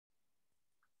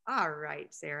All right,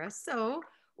 Sarah. So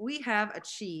we have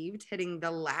achieved hitting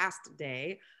the last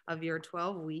day of your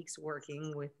 12 weeks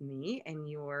working with me and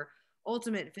your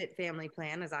ultimate fit family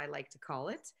plan, as I like to call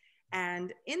it.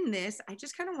 And in this, I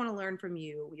just kind of want to learn from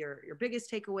you your biggest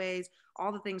takeaways,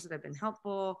 all the things that have been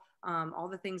helpful, all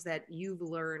the things that you've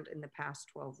learned in the past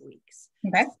 12 weeks.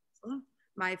 Okay. So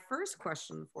my first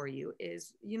question for you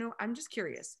is, I'm just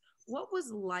curious, what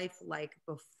was life like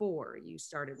before you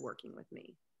started working with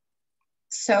me?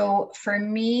 So for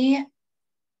me,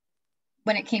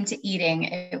 when it came to eating,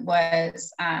 it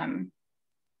was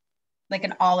like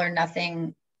an all or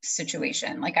nothing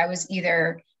situation. Like I was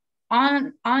either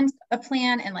on a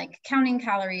plan and like counting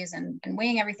calories and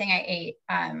weighing everything I ate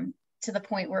to the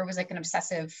point where it was like an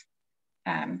obsessive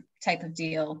type of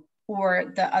deal,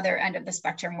 or the other end of the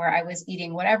spectrum where I was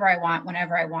eating whatever I want,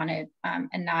 whenever I wanted,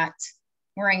 and not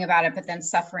worrying about it, but then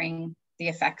suffering the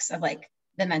effects of like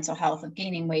the mental health of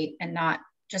gaining weight and not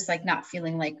just like not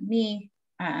feeling like me,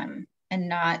 and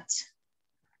not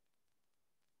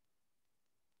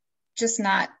just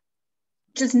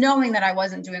knowing that I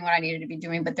wasn't doing what I needed to be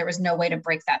doing, but there was no way to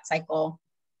break that cycle.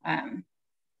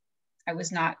 I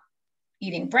was not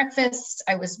eating breakfast.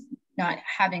 I was not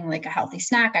having like a healthy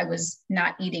snack. I was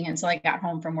not eating until I got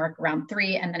home from work around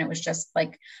 3. And then it was just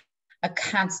like a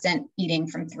constant eating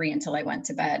from 3 until I went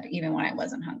to bed, even when I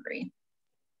wasn't hungry.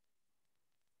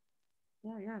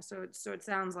 Yeah. So it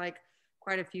sounds like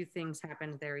quite a few things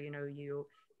happened there. You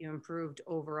improved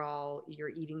overall your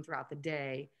eating throughout the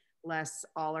day, less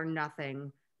all or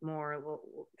nothing, more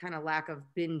kind of lack of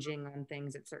binging on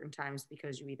things at certain times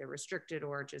because you either restricted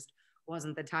or just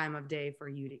wasn't the time of day for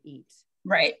you to eat.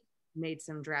 Right. Made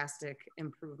some drastic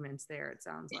improvements there, it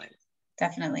sounds like.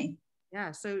 Definitely.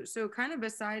 Yeah. So kind of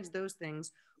besides those things,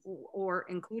 or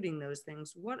including those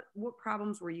things, what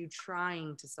problems were you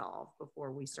trying to solve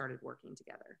before we started working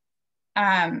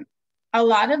together? A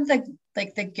lot of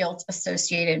the guilt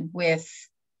associated with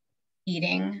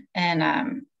eating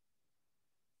and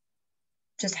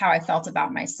just how I felt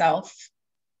about myself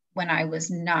when I was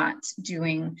not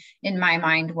doing, in my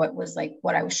mind, what was like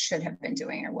what I should have been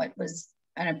doing or what was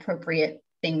an appropriate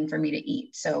thing for me to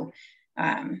eat. So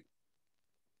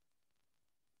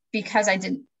because I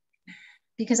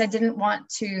didn't want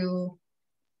to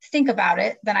think about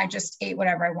it, then I just ate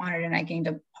whatever I wanted and I gained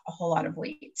a whole lot of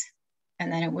weight.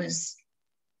 And then it was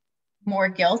more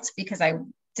guilt because I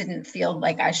didn't feel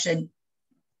like I should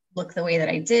look the way that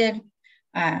I did.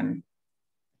 And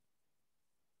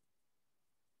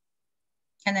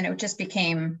then it just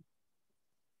became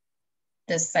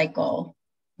this cycle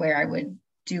where I would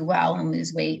do well and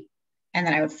lose weight, and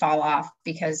then I would fall off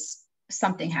because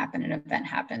something happened, an event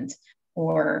happened,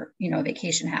 or a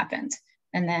vacation happened.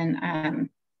 And then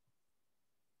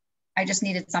I just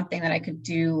needed something that I could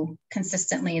do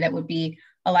consistently that would be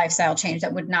a lifestyle change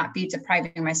that would not be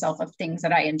depriving myself of things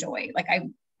that I enjoy. Like I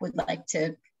would like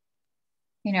to,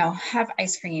 have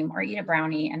ice cream or eat a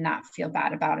brownie and not feel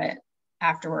bad about it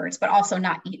afterwards, but also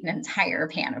not eat an entire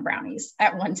pan of brownies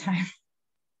at one time.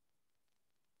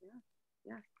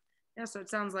 Yeah. So it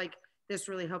sounds like this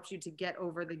really helps you to get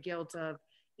over the guilt of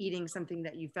eating something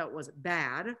that you felt was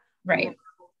bad. Right. Or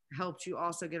helped you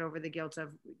also get over the guilt of,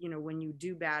 when you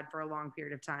do bad for a long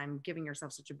period of time, giving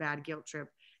yourself such a bad guilt trip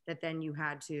that then you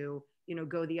had to,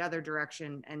 go the other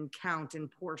direction and count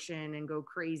and portion and go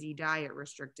crazy diet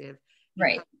restrictive.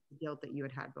 Right. The guilt that you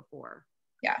had before.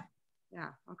 Yeah. Yeah.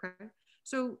 Okay.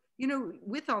 So,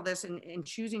 with all this and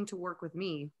choosing to work with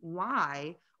me,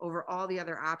 why, over all the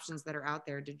other options that are out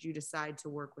there, did you decide to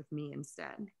work with me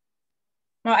instead?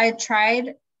 Well, I had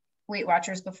tried Weight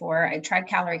Watchers before. I tried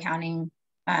calorie counting,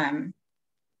 and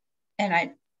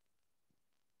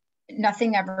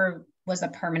nothing ever was a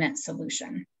permanent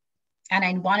solution. And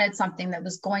I wanted something that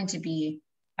was going to be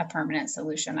a permanent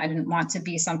solution. I didn't want to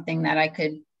be something that I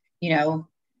could,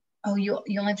 oh, you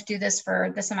only have to do this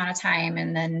for this amount of time,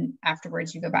 and then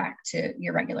afterwards you go back to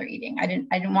your regular eating. I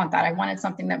didn't want that. I wanted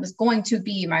something that was going to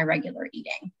be my regular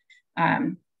eating,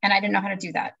 and I didn't know how to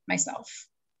do that myself.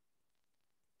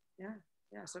 Yeah.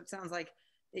 So it sounds like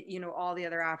all the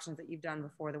other options that you've done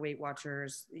before, the Weight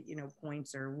Watchers,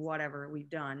 points or whatever we've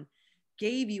done,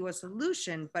 gave you a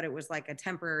solution, but it was like a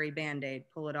temporary band-aid.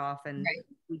 Pull it off, and right.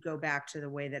 We go back to the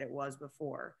way that it was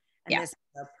before. And Yeah. This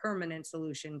is a permanent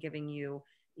solution, giving you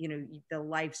the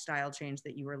lifestyle change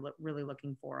that you were really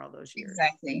looking for all those years.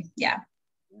 Exactly. Yeah.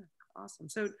 Awesome.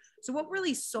 So what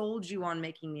really sold you on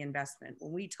making the investment?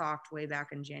 When we talked way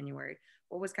back in January,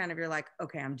 what was kind of your like,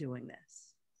 okay, I'm doing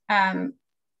this?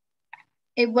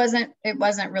 It wasn't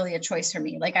really a choice for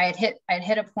me. Like I had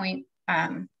hit a point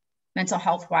mental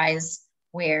health wise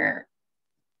where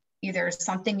either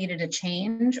something needed to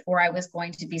change or I was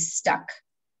going to be stuck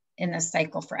in this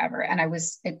cycle forever. And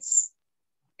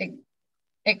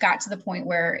it got to the point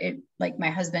where like my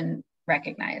husband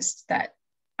recognized that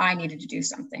I needed to do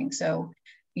something. So,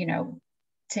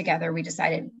 together we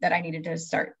decided that I needed to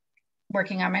start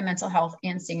working on my mental health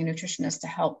and seeing a nutritionist to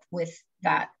help with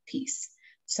that piece.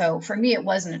 So for me, it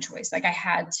wasn't a choice. Like I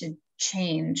had to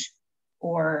change,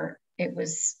 or it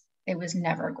was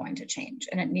never going to change.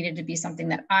 And it needed to be something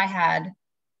that I had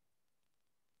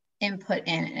input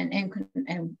in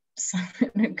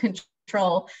and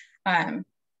control.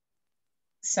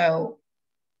 So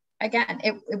again,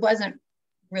 it wasn't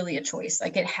really a choice.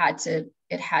 Like it had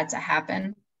to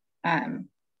happen.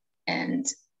 And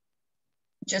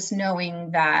just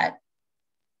knowing that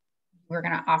we're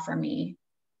going to offer me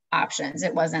options.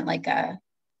 It wasn't like I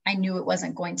knew it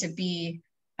wasn't going to be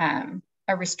a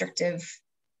restrictive,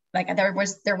 like there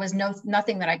was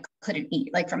nothing that I couldn't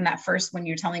eat. Like from that first, when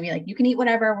you're telling me like, you can eat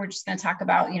whatever, we're just going to talk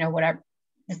about, whatever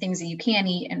the things that you can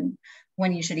eat and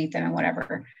when you should eat them and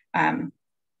whatever.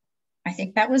 I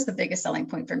think that was the biggest selling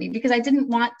point for me, because I didn't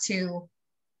want to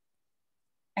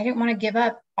give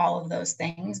up all of those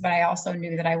things, but I also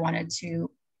knew that I wanted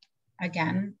to,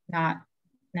 again, not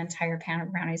an entire pan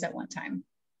of brownies at one time.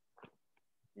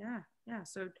 Yeah.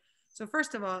 So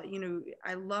first of all,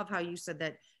 I love how you said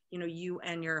that, you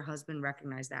and your husband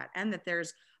recognize that, and that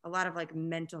there's a lot of like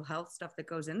mental health stuff that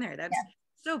goes in there. That's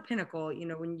so pinnacle.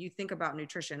 When you think about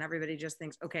nutrition, everybody just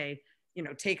thinks, okay,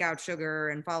 take out sugar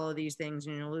and follow these things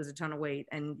and you'll lose a ton of weight.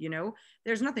 And,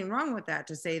 there's nothing wrong with that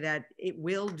to say that it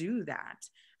will do that.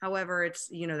 However, it's,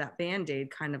 that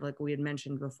Band-Aid kind of like we had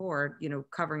mentioned before,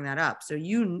 covering that up. So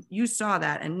you saw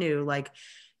that and knew like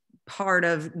part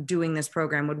of doing this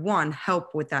program would, one,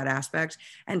 help with that aspect,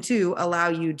 and two, allow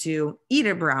you to eat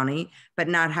a brownie, but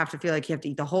not have to feel like you have to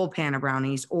eat the whole pan of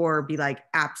brownies or be like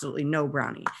absolutely no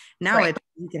brownie. Now right.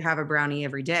 You can have a brownie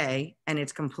every day and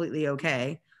it's completely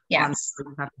okay. Yes.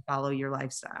 You have to follow your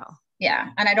lifestyle. Yeah.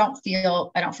 And I don't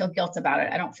feel guilt about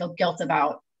it. I don't feel guilt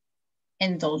about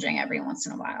indulging every once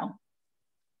in a while.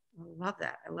 I love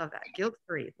that.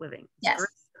 Guilt-free living. Yes. Great.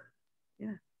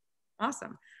 Yeah.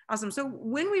 Awesome. So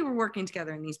when we were working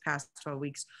together in these past 12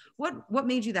 weeks, what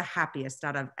made you the happiest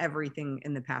out of everything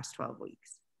in the past 12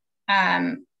 weeks?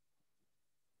 I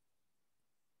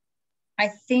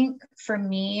think for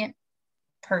me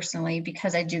personally,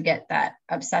 because I do get that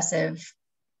obsessive,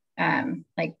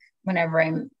 like whenever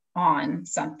I'm on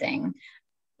something,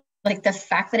 like the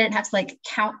fact that I didn't have to like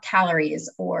count calories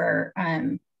or,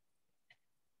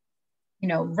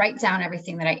 write down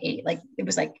everything that I ate. Like it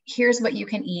was like, here's what you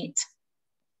can eat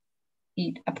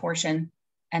a portion,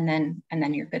 and then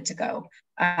you're good to go.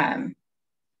 And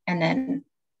then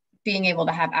being able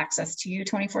to have access to you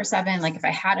 24/7. Like if I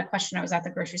had a question, I was at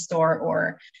the grocery store,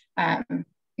 or,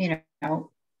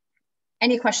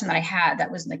 any question that I had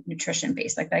that was like nutrition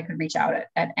based, like that I could reach out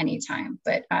at any time.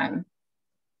 But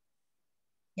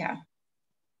yeah,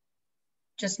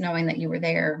 just knowing that you were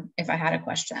there if I had a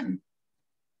question.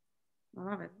 I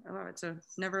love it. So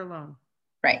never alone.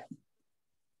 Right.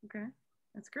 Okay.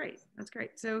 That's great.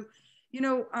 So,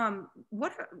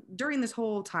 what during this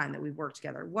whole time that we've worked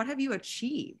together, what have you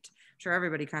achieved? I'm sure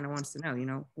everybody kind of wants to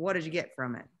know, what did you get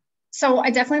from it? So I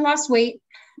definitely lost weight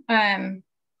from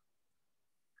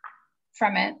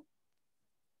it.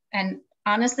 And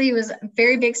honestly, it was a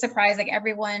very big surprise. Like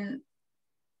everyone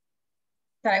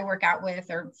that I work out with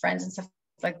or friends and stuff,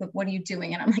 like, what are you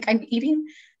doing? And I'm like, I'm eating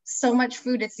so much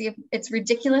food. It's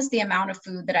ridiculous the amount of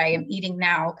food that I am eating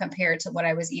now compared to what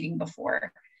I was eating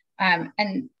before.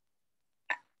 And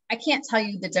I can't tell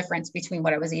you the difference between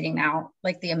what I was eating now,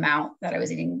 like the amount that I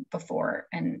was eating before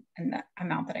and the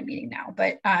amount that I'm eating now.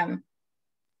 But I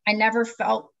never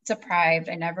felt deprived.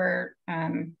 I never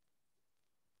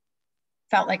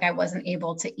felt like I wasn't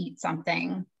able to eat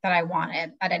something that I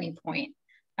wanted at any point.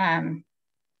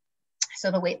 So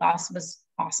the weight loss was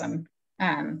awesome.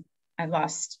 I've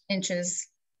lost inches.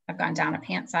 I've gone down a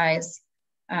pant size.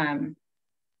 And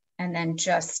then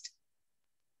just,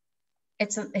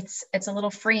 it's a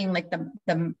little freeing, like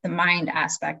the mind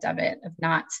aspect of it, of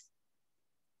not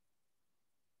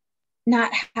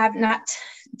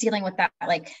dealing with that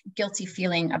like guilty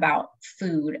feeling about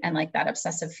food and like that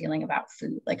obsessive feeling about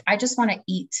food. Like I just want to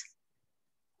eat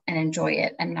and enjoy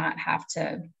it and not have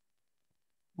to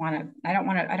I don't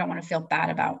want to feel bad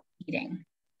about eating.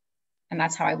 And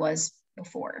that's how I was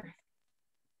before.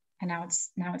 And now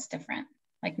it's different.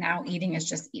 Like now eating is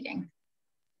just eating.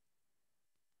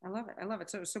 I love it.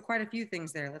 So quite a few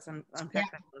things there. Let's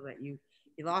unpack that a little bit. You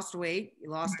lost weight, you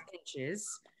lost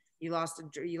inches, you lost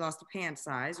a pant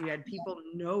size, you had people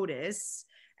notice,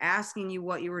 asking you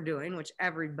what you were doing, which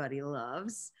everybody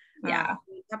loves. Yeah. On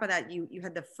top of that, you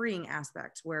had the freeing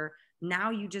aspect where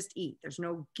now you just eat. There's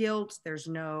no guilt. There's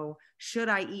no, should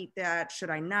I eat that?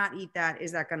 Should I not eat that?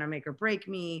 Is that going to make or break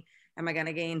me? Am I going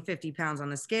to gain 50 pounds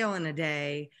on the scale in a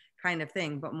day kind of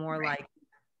thing? But more like,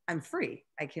 I'm free.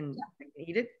 I can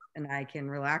eat it and I can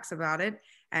relax about it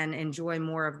and enjoy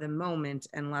more of the moment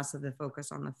and less of the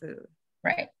focus on the food.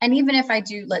 Right. And even if I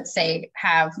do, let's say,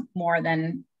 have more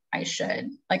than I should,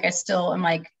 like I still am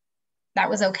like, that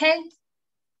was okay.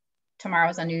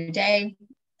 Tomorrow's a new day.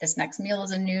 This next meal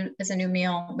is a new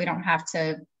meal. We don't have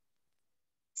to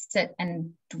sit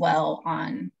and dwell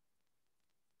on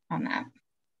that.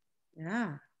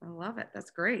 Yeah, I love it.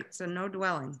 That's great. So no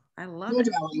dwelling. I love No it.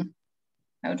 dwelling.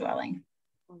 No dwelling.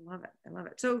 I love it. I love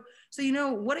it. So you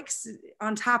know what?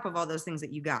 On top of all those things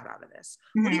that you got out of this,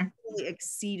 what do you really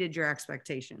exceeded your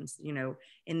expectations? You know,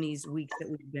 in these weeks that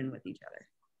we've been with each other.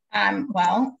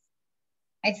 Well,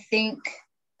 I think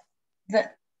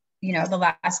that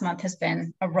the last month has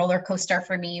been a roller coaster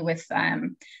for me with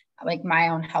like my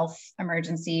own health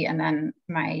emergency, and then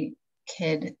my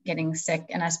kid getting sick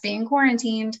and us being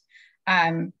quarantined.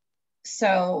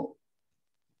 So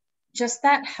just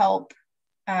that help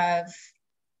of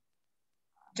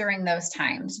during those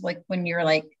times, like when you're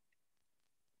like,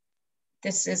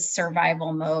 this is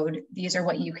survival mode. These are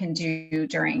what you can do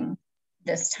during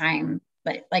this time.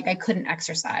 But like, I couldn't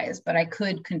exercise, but I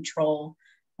could control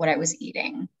what I was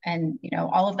eating. And,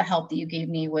 all of the help that you gave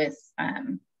me with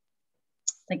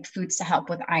like foods to help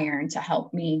with iron, to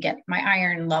help me get my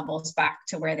iron levels back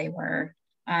to where they were.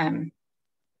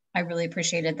 I really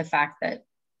appreciated the fact that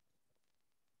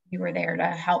you were there to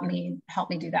help me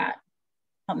do that.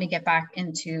 Help me get back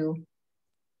into,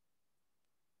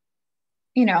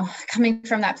 coming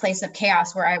from that place of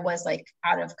chaos where I was like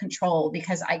out of control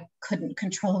because I couldn't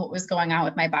control what was going on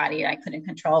with my body. I couldn't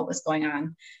control what was going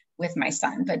on with my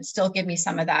son, but still give me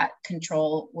some of that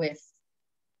control with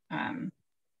the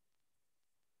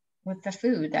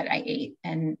food that I ate,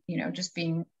 and, just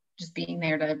being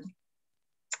there to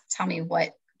tell me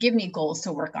give me goals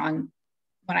to work on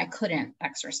when I couldn't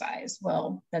exercise.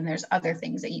 Well, then there's other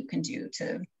things that you can do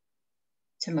to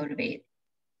motivate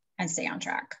and stay on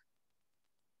track.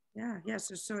 Yeah.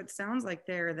 So it sounds like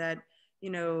there that,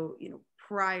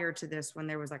 prior to this, when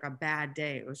there was like a bad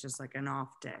day, it was just like an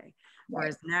off day. Right.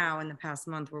 Whereas now in the past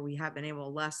month where we have been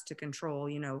able less to control,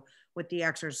 with the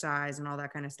exercise and all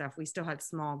that kind of stuff, we still had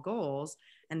small goals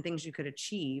and things you could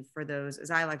achieve for those, as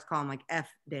I like to call them, like F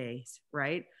days,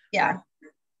 right? Yeah.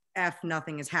 F,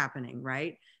 nothing is happening,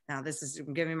 right? Now this is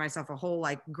giving myself a whole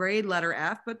like grade letter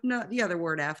F, but no, the other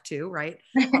word F too, right?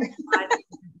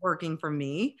 Working for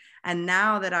me. And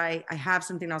now that I have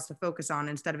something else to focus on,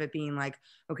 instead of it being like,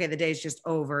 okay, the day's just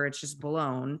over, it's just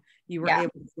blown, you were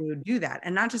able to do that.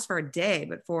 And not just for a day,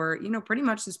 but for, pretty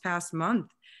much this past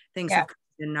month, things have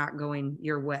been not going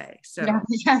your way. So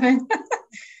we haven't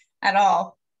at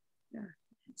all. Yeah.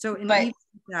 So in even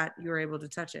that, you were able to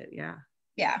touch it. Yeah.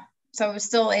 Yeah. So I was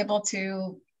still able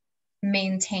to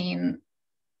maintain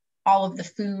all of the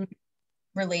food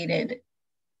related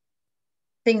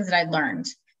things that I'd learned.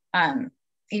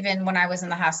 Even when I was in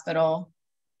the hospital,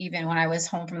 even when I was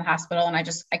home from the hospital, and I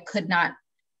could not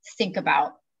think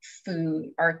about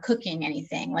food or cooking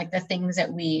anything. Like the things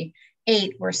that we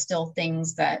ate were still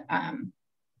things that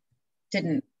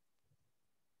didn't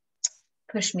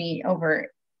push me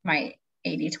over my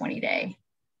 80-20 day.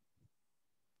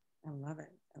 I love it.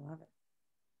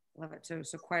 Love it.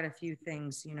 So quite a few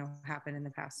things, happened in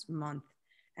the past month.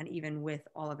 And even with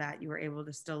all of that, you were able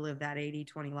to still live that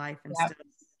 80-20 life and still,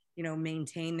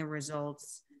 maintain the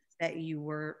results that you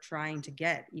were trying to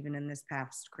get even in this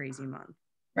past crazy month.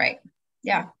 Right.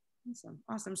 Yeah.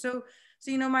 Awesome. So,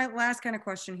 my last kind of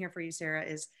question here for you, Sarah,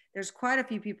 is there's quite a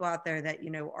few people out there that,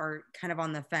 are kind of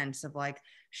on the fence of like,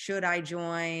 should I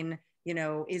join?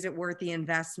 Is it worth the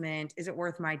investment? Is it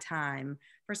worth my time?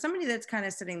 For somebody that's kind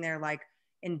of sitting there like,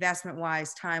 investment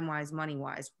wise, time wise, money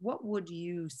wise, what would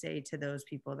you say to those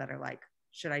people that are like,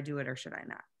 should I do it or should I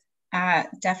not?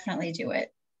 Definitely do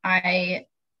it. I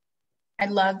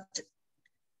loved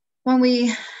when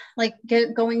we like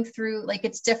going through, like,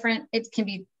 it's different. It can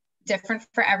be different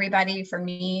for everybody. For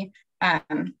me,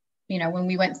 when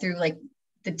we went through like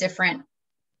the different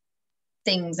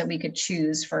things that we could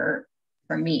choose for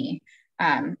me,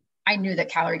 I knew that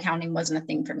calorie counting wasn't a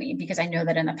thing for me, because I know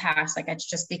that in the past, like, it's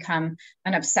just become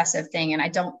an obsessive thing. And I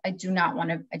didn't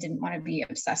want to be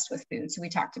obsessed with food. So we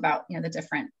talked about, the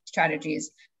different strategies,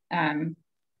 and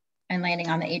landing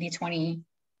on the 80-20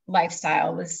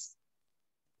 lifestyle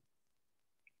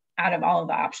out of all of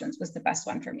the options was the best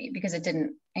one for me, because it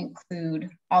didn't include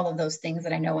all of those things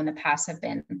that I know in the past have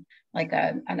been like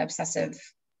an obsessive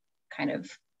kind of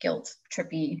guilt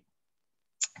trippy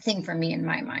thing for me in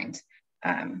my mind.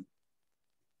 And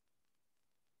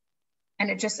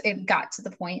it got to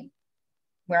the point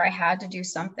where I had to do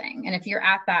something. And if you're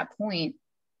at that point,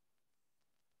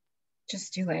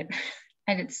 just do it.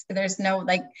 And there's no,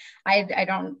 like,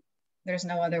 there's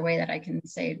no other way that I can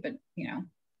say, but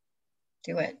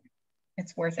do it.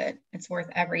 It's worth it. It's worth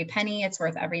every penny. It's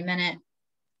worth every minute.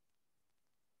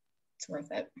 It's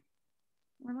worth it.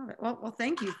 I love it. Well,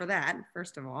 thank you for that,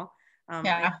 first of all.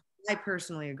 Yeah. I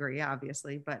personally agree,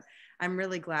 obviously, but I'm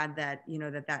really glad that,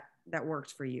 that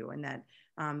worked for you, and that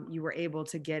you were able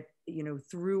to get,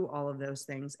 through all of those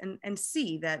things and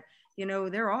see that,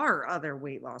 there are other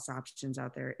weight loss options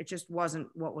out there. It just wasn't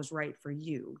what was right for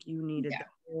you. You needed the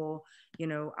whole,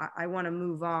 I want to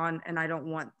move on, and I don't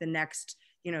want the next,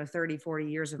 30, 40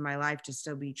 years of my life to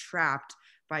still be trapped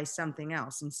by something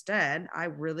else. Instead, I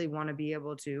really want to be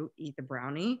able to eat the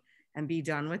brownie and be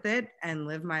done with it and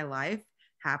live my life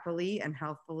happily and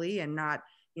healthfully, and not,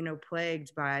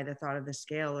 plagued by the thought of the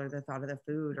scale or the thought of the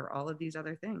food or all of these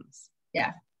other things.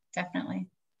 Yeah, definitely.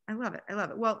 I love it. I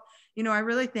love it. Well, I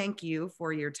really thank you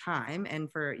for your time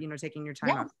and for, taking your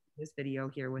time out for this video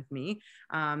here with me.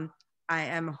 I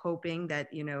am hoping that,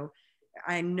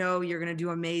 I know you're going to do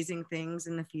amazing things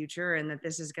in the future, and that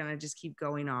this is going to just keep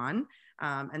going on,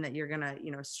 and that you're going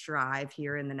to, strive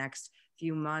here in the next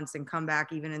few months and come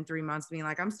back even in 3 months being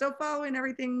like, I'm still following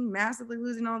everything, massively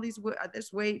losing all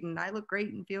this weight, and I look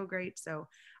great and feel great. So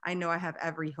I know I have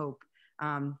every hope.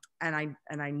 And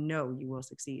I know you will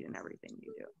succeed in everything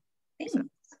you do. Thanks.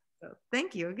 So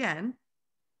thank you again.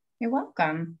 You're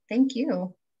welcome. Thank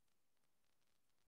you.